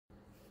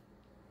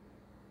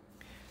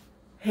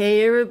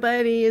Hey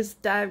everybody, it's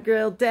Dive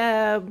Girl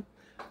Deb.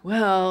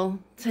 Well,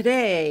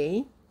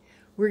 today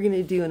we're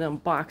gonna do an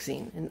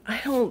unboxing, and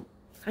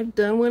I've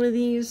done one of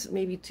these,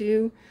 maybe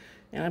two,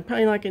 and I'm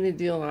probably not gonna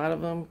do a lot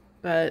of them,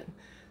 but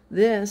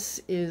this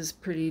is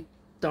pretty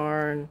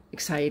darn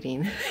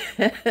exciting.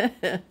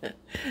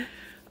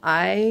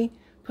 I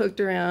poked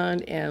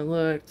around and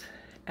looked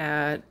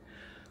at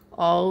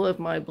all of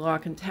my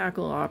block and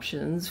tackle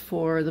options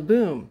for the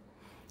boom.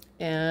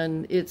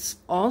 And it's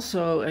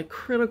also a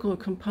critical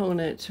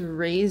component to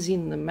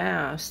raising the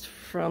mast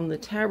from the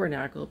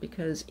tabernacle,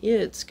 because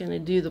it's going to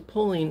do the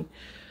pulling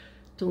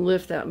to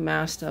lift that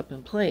mast up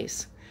in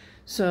place.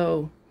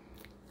 So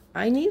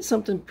I need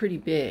something pretty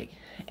big,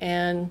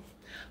 and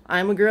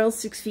I'm a girl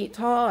 6 feet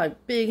tall. I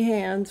have big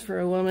hands for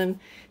a woman,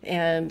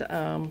 and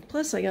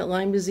plus I got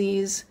Lyme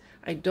disease.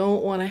 I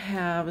don't want to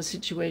have a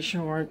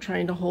situation where I'm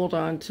trying to hold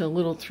on to a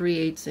little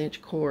 3/8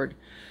 inch cord,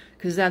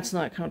 because that's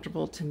not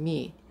comfortable to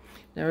me.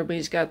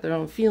 Everybody's got their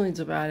own feelings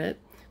about it,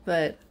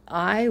 but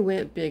I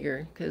went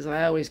bigger because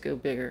I always go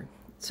bigger.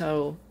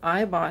 So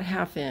I bought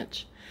 1/2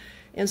 inch.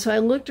 And so I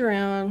looked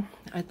around,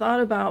 I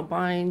thought about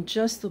buying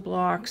just the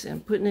blocks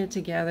and putting it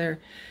together,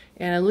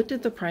 and I looked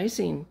at the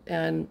pricing,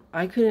 and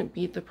I couldn't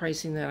beat the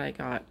pricing that I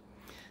got.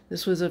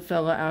 This was a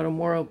fella out of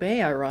Morro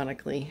Bay,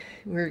 ironically.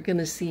 We're going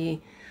to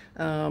see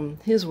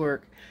his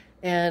work,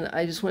 and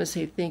I just want to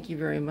say thank you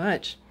very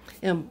much.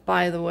 And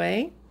by the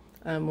way,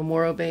 I'm a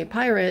Morro Bay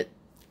pirate,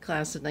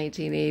 class of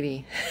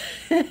 1980.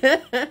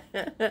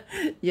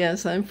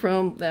 Yes, I'm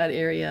from that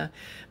area.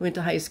 Went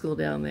to high school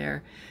down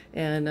there,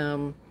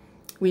 and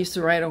we used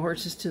to ride our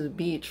horses to the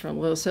beach from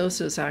Los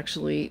Osos,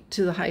 actually,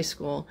 to the high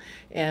school,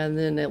 and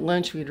then at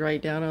lunch we'd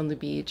ride down on the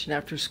beach, and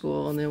after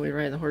school, and then we'd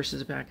ride the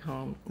horses back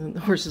home. And the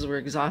horses were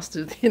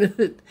exhausted at the end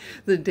of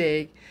the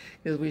day,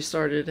 because we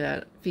started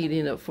at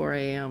feeding at 4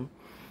 a.m.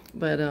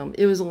 But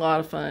it was a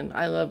lot of fun.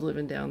 I love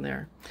living down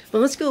there. But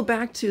let's go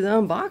back to the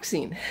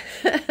unboxing.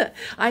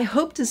 I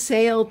hope to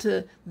sail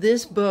to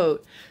this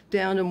boat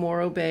down to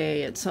Morro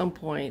Bay at some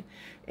point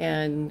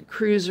and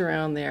cruise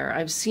around there.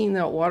 I've seen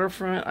that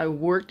waterfront. I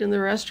worked in the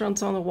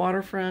restaurants on the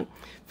waterfront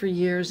for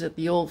years at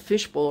the old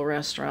fishbowl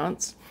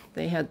restaurants.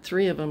 They had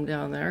 3 of them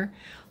down there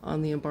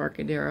on the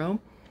Embarcadero.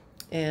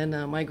 And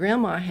my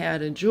grandma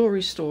had a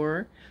jewelry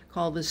store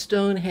called the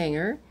Stone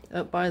Hanger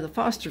up by the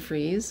Foster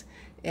Freeze.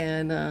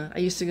 And I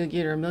used to go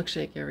get her a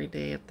milkshake every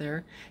day up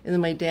there. And then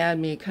my dad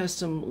made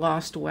custom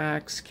lost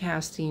wax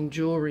casting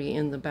jewelry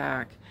in the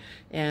back.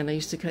 And I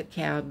used to cut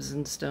cabs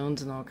and stones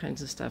and all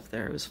kinds of stuff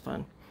there. It was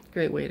fun.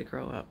 Great way to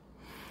grow up.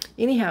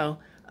 Anyhow,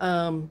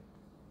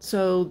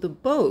 so the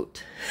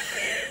boat.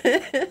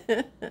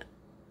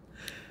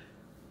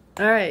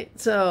 All right,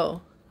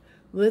 so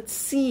let's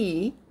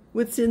see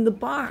what's in the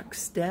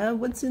box,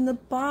 Deb. What's in the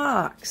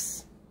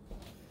box?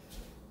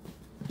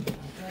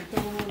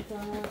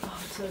 Oh,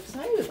 I'm so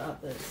excited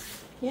about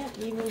this. Can't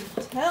even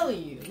tell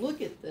you.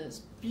 Look at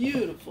this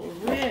beautiful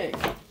rig.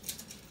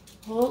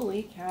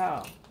 Holy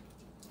cow.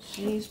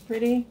 She's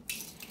pretty.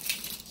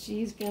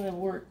 She's going to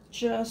work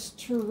just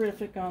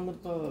terrific on the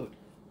boat.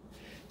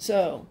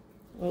 So,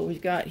 what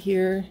we've got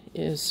here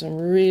is some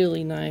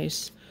really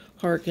nice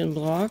Harken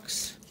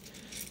blocks.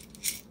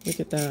 Look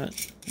at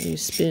that. They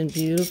spin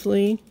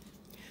beautifully.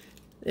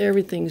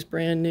 Everything's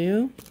brand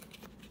new.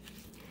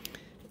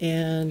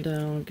 And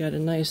we've got a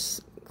nice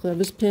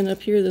clevis pin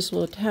up here. This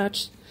will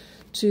attach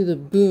to the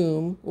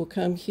boom, will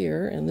come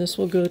here, and this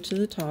will go to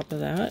the top of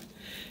that.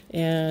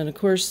 And of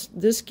course,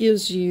 this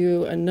gives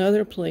you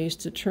another place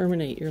to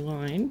terminate your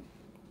line.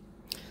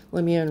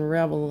 Let me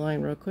unravel the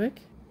line real quick.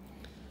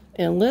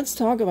 And let's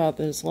talk about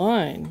this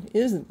line.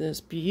 Isn't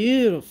this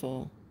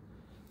beautiful?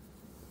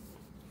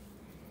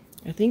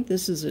 I think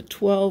this is a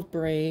 12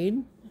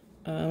 braid.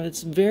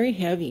 It's very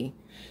heavy.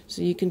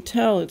 So you can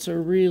tell it's a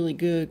really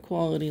good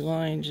quality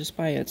line just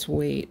by its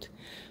weight.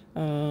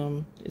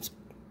 It's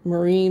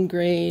marine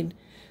grade,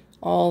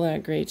 all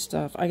that great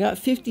stuff. I got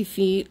 50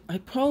 feet. I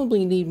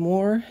probably need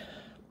more,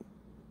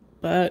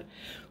 but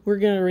we're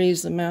going to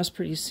raise the mast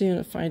pretty soon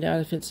to find out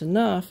if it's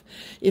enough.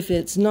 If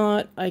it's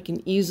not, I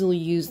can easily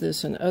use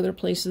this in other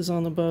places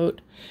on the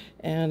boat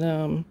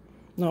and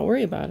not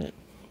worry about it.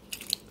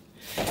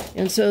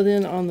 And so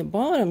then on the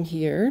bottom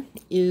here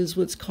is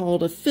what's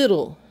called a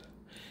fiddle.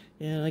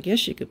 And I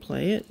guess you could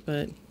play it,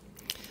 but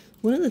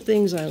one of the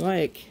things I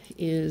like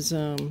is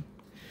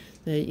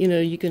that, you know,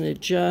 you can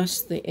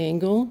adjust the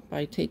angle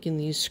by taking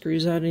these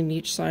screws out on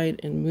each side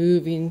and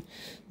moving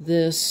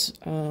this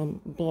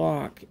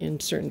block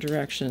in certain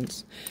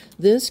directions.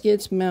 This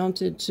gets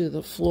mounted to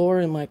the floor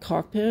in my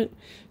cockpit.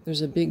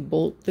 There's a big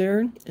bolt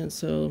there, and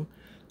so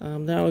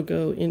that will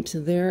go into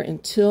there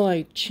until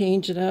I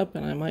change it up,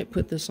 and I might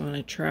put this on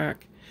a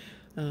track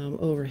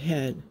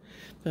overhead.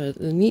 But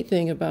the neat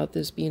thing about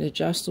this being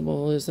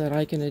adjustable is that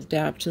I can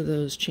adapt to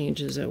those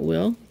changes at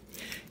will.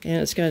 And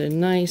it's got a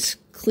nice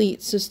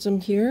cleat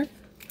system here.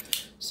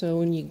 So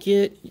when you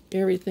get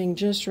everything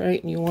just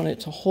right and you want it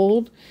to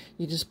hold,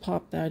 you just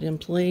pop that in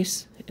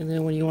place. And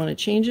then when you want to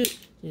change it,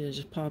 you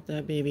just pop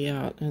that baby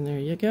out. And there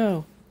you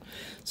go.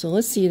 So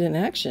let's see it in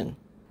action.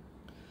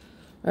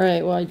 All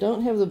right, well, I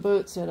don't have the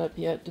boat set up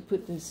yet to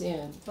put this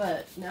in,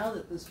 but now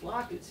that this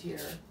block is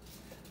here,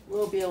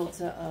 we'll be able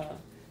to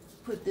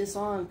put this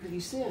on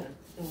pretty soon, and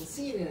we'll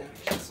see it in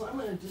action. So I'm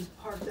going to just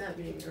park that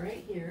baby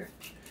right here,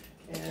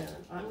 and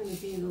I'm going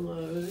to be the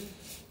load.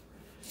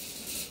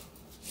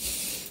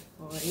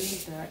 Oh,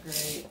 isn't that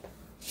great?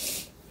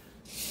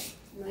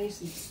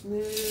 Nice and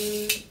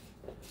smooth.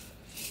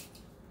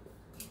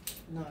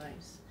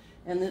 Nice.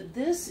 And that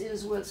this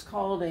is what's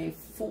called a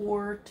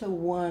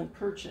 4-to-1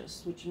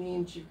 purchase, which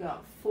means you've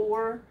got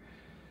 4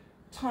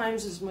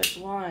 times as much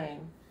line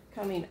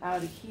coming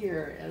out of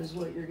here as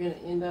what you're going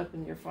to end up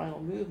in your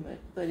final movement,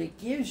 but it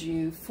gives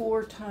you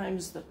 4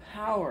 times the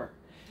power.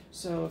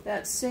 So if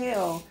that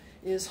sail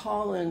is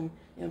hauling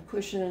and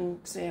pushing,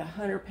 say,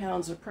 100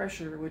 pounds of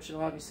pressure, which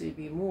will obviously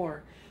be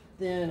more,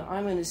 then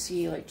I'm going to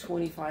see like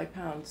 25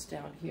 pounds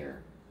down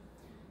here.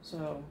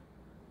 So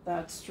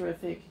that's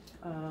terrific.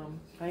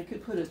 I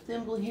could put a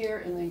thimble here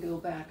and then go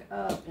back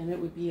up, and it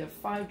would be a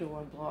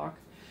 5-to-1 block,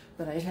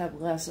 but I'd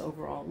have less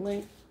overall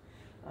length.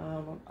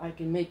 I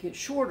can make it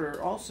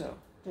shorter also.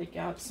 Take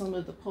out some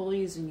of the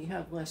pulleys and you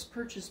have less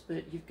purchase,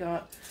 but you've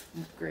got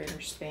greater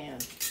span.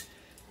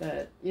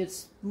 But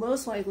it's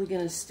most likely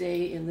going to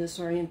stay in this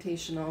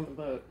orientation on the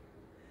boat.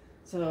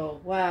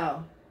 So,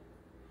 wow.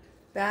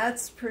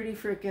 That's pretty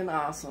freaking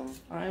awesome.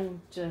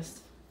 I'm just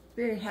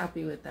very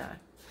happy with that.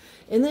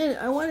 And then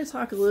I want to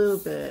talk a little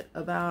bit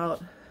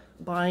about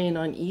buying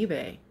on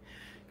eBay.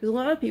 Because a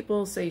lot of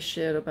people say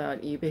shit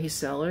about eBay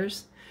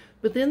sellers,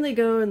 but then they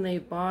go and they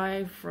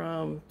buy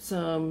from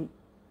some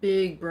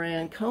big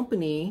brand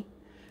company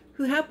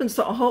who happens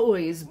to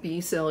always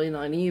be selling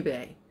on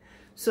eBay.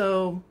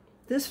 So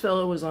this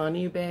fellow was on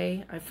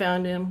eBay. I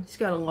found him. He's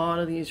got a lot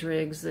of these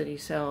rigs that he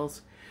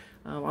sells.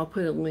 I'll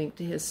put a link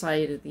to his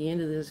site at the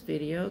end of this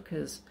video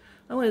because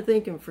I want to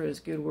thank him for his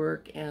good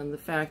work and the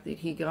fact that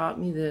he got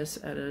me this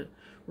at a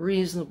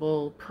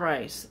reasonable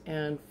price.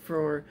 And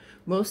for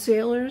most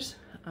sailors,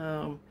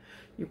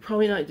 you're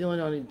probably not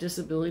dealing on a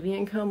disability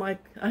income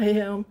like I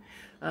am.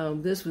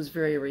 This was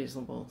very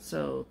reasonable.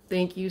 So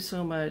thank you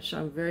so much.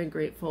 I'm very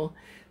grateful.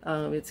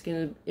 It's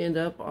going to end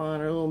up on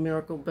our little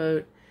miracle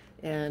boat.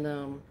 And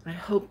I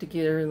hope to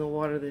get her in the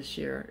water this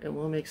year, and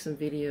we'll make some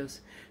videos.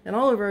 And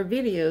all of our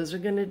videos are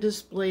going to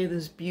display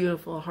this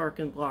beautiful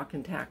Harken block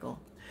and tackle.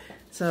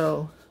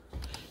 So,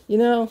 you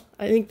know,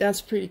 I think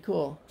that's pretty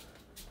cool.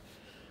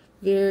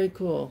 Very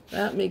cool.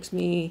 That makes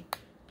me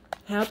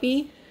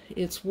happy.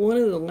 It's one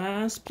of the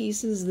last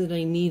pieces that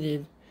I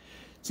needed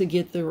to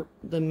get the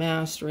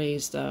mast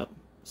raised up.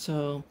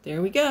 So,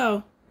 there we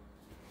go.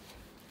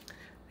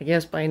 I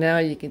guess by now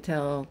you can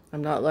tell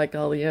I'm not like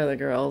all the other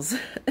girls.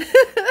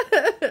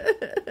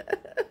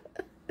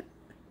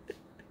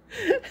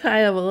 I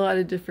have a lot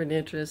of different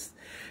interests,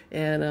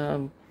 and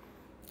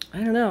I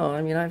don't know.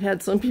 I mean, I've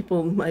had some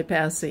people in my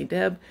past say,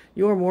 Deb,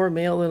 you're more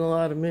male than a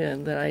lot of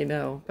men that I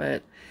know.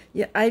 But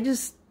yeah,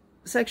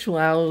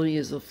 sexuality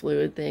is a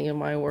fluid thing in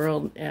my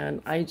world,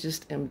 and I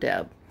just am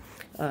Deb.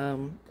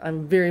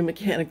 I'm very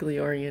mechanically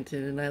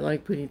oriented, and I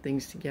like putting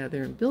things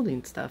together and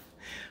building stuff.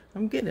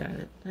 I'm good at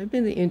it. I've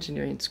been to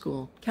engineering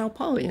school, Cal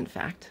Poly, in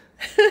fact.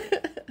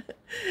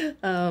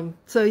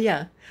 So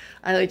yeah,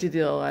 I like to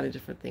do a lot of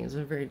different things.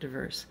 I'm very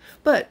diverse.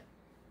 But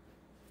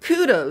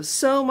kudos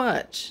so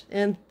much,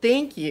 and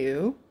thank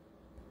you.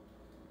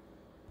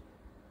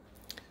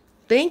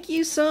 Thank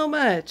you so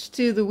much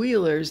to the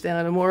Wheelers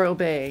down in Morro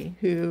Bay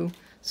who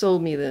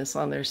sold me this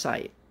on their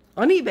site.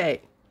 On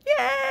eBay.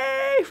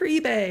 Yay for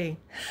eBay.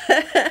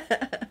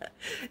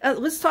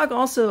 Let's talk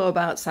also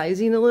about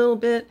sizing a little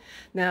bit.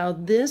 Now,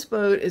 this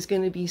boat is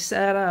going to be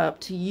set up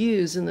to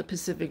use in the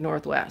Pacific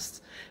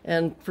Northwest.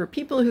 And for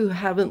people who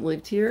haven't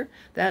lived here,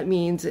 that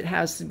means it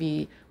has to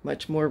be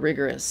much more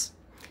rigorous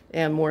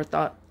and more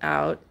thought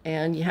out,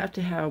 and you have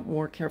to have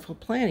more careful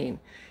planning,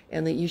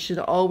 and that you should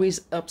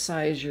always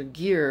upsize your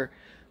gear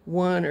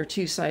 1 or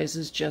 2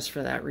 sizes just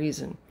for that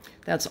reason.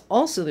 That's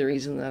also the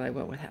reason that I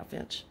went with 1/2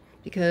 inch,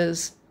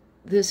 because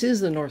this is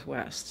the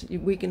Northwest.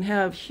 We can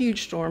have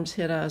huge storms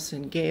hit us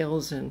and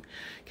gales and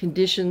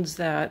conditions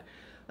that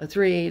a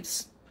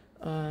 3/8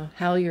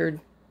 halyard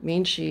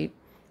Mainsheet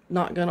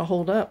not going to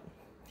hold up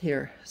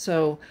here.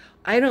 So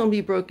I don't be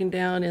broken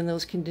down in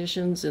those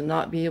conditions and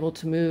not be able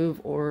to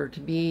move or to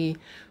be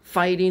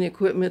fighting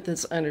equipment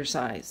that's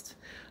undersized.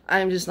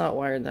 I'm just not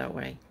wired that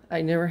way.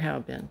 I never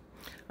have been.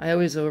 I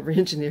always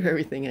over-engineer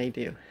everything I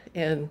do.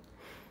 And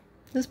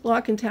this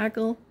block and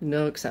tackle,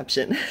 no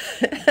exception.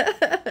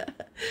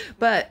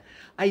 But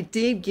I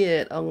did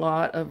get a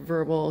lot of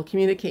verbal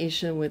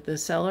communication with the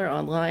seller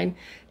online,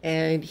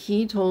 and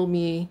he told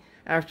me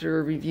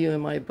after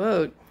reviewing my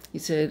boat, he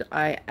said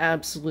I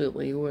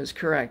absolutely was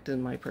correct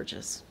in my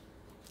purchase.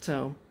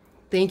 So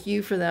thank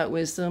you for that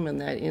wisdom and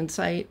that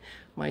insight.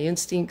 My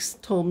instincts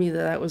told me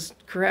that that was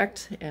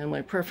correct, and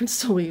my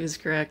preference told me it was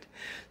correct.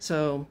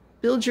 So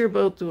build your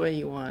boat the way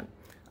you want.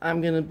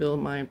 I'm going to build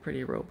mine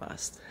pretty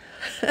robust.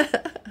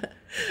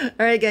 All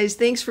right, guys,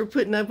 thanks for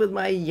putting up with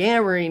my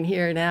yammering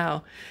here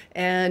now.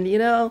 And, you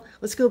know,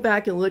 let's go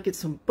back and look at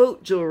some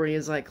boat jewelry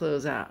as I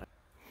close out.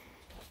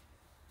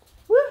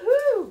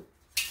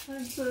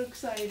 I'm so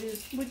excited.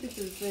 Look at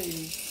this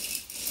baby.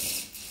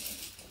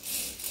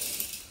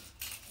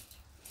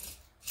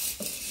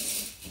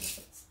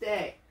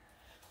 Stay.